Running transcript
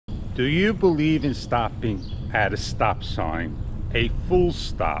Do you believe in stopping at a stop sign, a full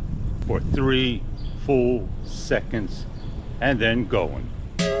stop for 3 full seconds, and then going?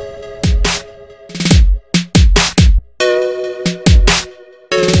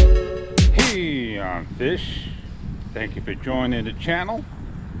 Hey, I'm Fish. Thank you for joining the channel.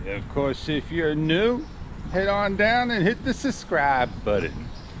 Of course, if you're new, head on down and hit the subscribe button.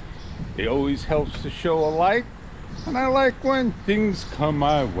 It always helps to show a like, and I like when things come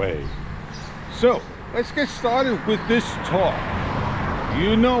my way. So let's get started with this talk.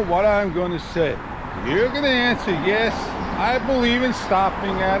 You know what I'm going to say. You're going to answer yes, I believe in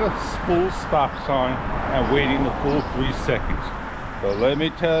stopping at a full stop sign and waiting the full 3 seconds. But let me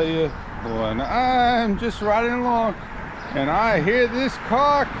tell you, when I'm just riding along and I hear this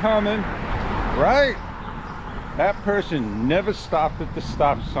car coming, right? That person never stopped at the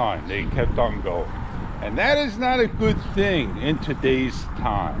stop sign. They kept on going. And that is not a good thing in today's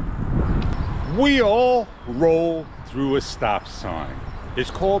time. We all roll through a stop sign.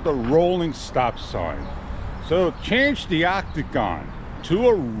 It's called a rolling stop sign. So change the octagon to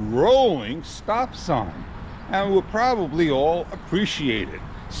a rolling stop sign, and we'll probably all appreciate it.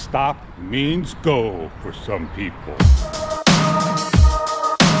 Stop means go for some people.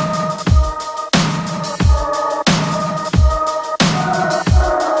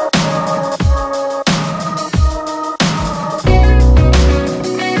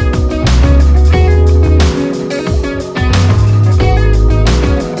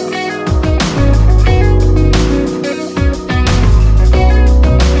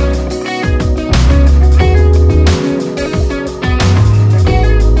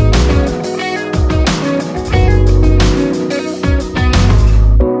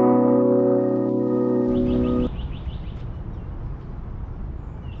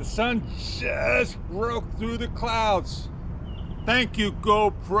 The sun just broke through the clouds. Thank you,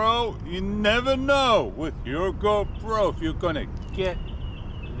 GoPro. You never know with your GoPro if you're gonna get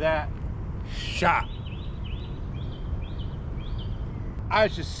that shot. I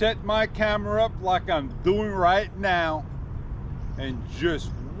should set my camera up like I'm doing right now and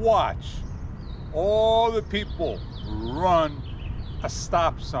just watch all the people run a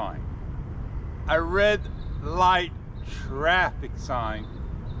stop sign, a red light traffic sign,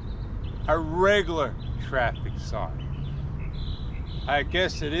 a regular traffic sign. I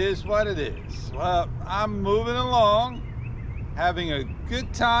guess it is what it is. Well, I'm moving along, having a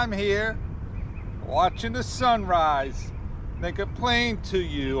good time here, watching the sunrise, then complain to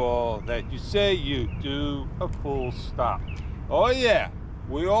you all that you say you do a full stop. Oh yeah,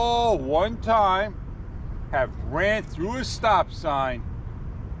 we all one time have ran through a stop sign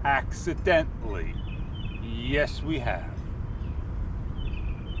accidentally. Yes, we have.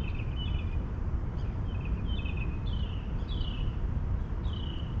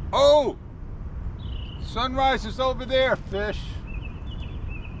 Oh, sunrise is over there, Fish.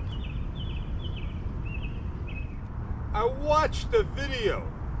 I watched the video,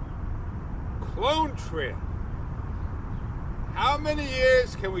 clone trail. How many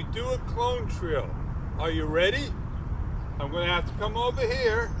years can we do a clone trail? Are you ready? I'm gonna have to come over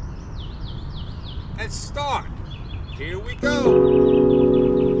here and start. Here we go.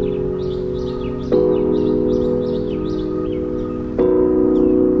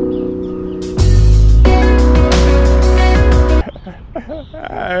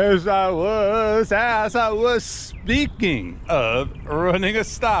 As I was speaking of running a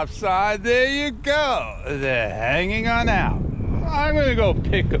stop sign, there you go. They're hanging on out. I'm gonna go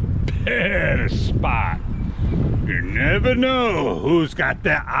pick a better spot. You never know who's got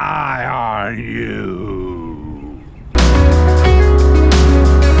their eye on you.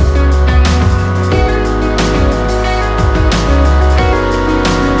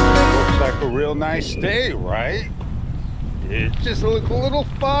 Looks like a real nice day, right? It just looks a little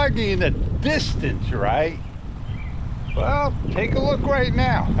foggy in the distance, right? Well, take a look right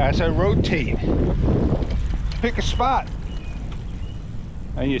now as I rotate. Pick a spot.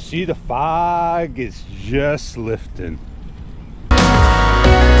 And you see the fog is just lifting.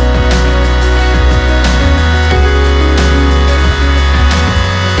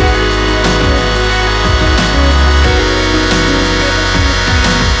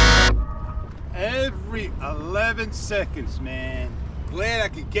 Every 11 seconds, man. Glad I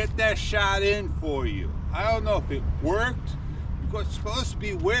could get that shot in for you. I don't know if it worked. You're supposed to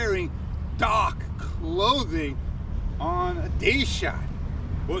be wearing dark clothing on a day shot.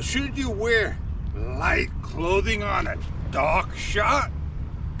 Well, should you wear light clothing on a dark shot?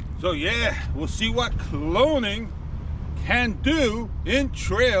 So yeah, we'll see what cloning can do in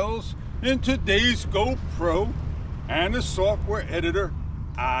trails in today's GoPro and the software editor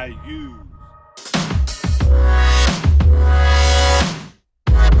I use.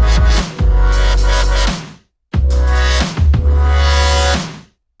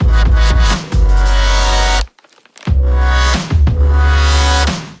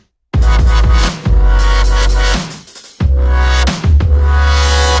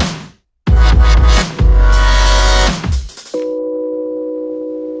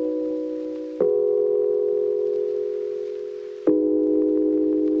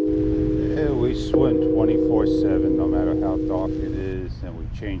 We swim 24/7 no matter how dark it is, and we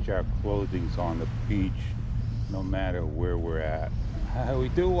change our clothing on the beach no matter where we're at. We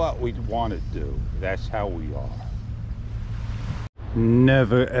do what we want to do. That's how we are.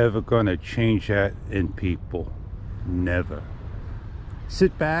 Never ever gonna change that in people. Never.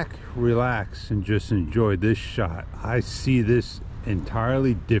 Sit back, relax, and just enjoy this shot. I see this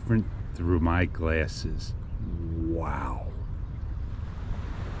entirely different through my glasses. Wow.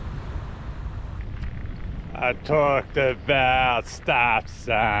 I talked about stop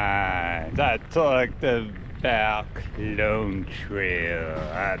signs. I talked about clone trail.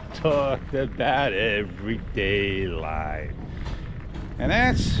 I talked about everyday life. And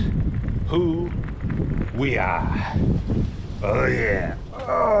that's who we are. Oh yeah.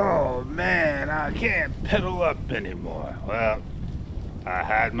 Oh man, I can't pedal up anymore. Well, I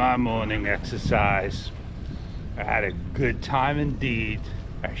had my morning exercise. I had a good time indeed.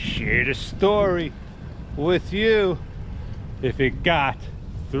 I shared a story with you if it got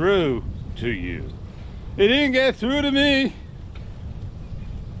through to you. It didn't get through to me.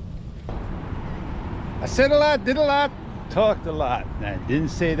 I said a lot, did a lot, talked a lot, and I didn't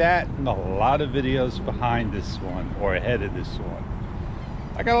say that in a lot of videos behind this one or ahead of this one.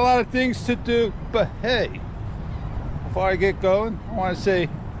 I got a lot of things to do, but hey, before I get going, I want to say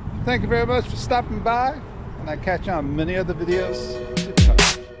thank you very much for stopping by, and I catch you on many other videos.